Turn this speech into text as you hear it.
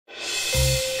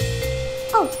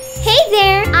Oh, hey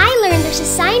there! I learned there's a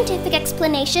scientific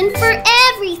explanation for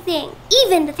everything,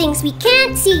 even the things we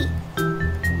can't see.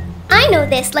 I know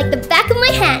this like the back of my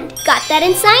hand. Got that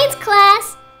in science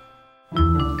class.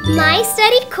 My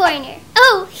study corner.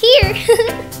 Oh, here!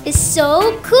 Is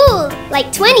so cool.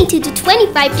 Like 22 to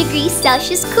 25 degrees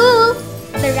Celsius cool.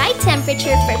 The right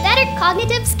temperature for better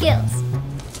cognitive skills.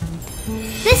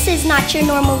 This is not your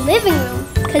normal living room,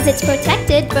 because it's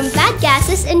protected from bad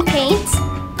gases and paints.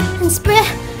 And spray.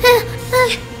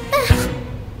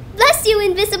 Bless you,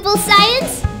 invisible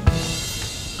science!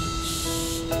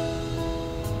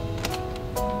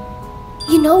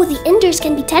 You know, the indoors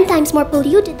can be 10 times more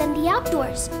polluted than the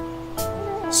outdoors.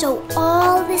 So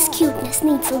all this cuteness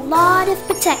needs a lot of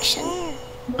protection.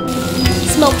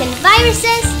 Smoke and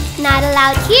viruses, not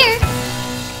allowed here.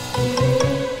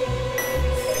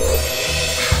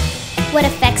 What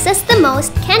affects us the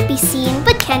most can't be seen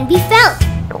but can be felt.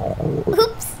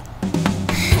 Oops.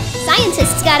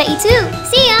 Scientists gotta eat too.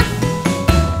 See ya!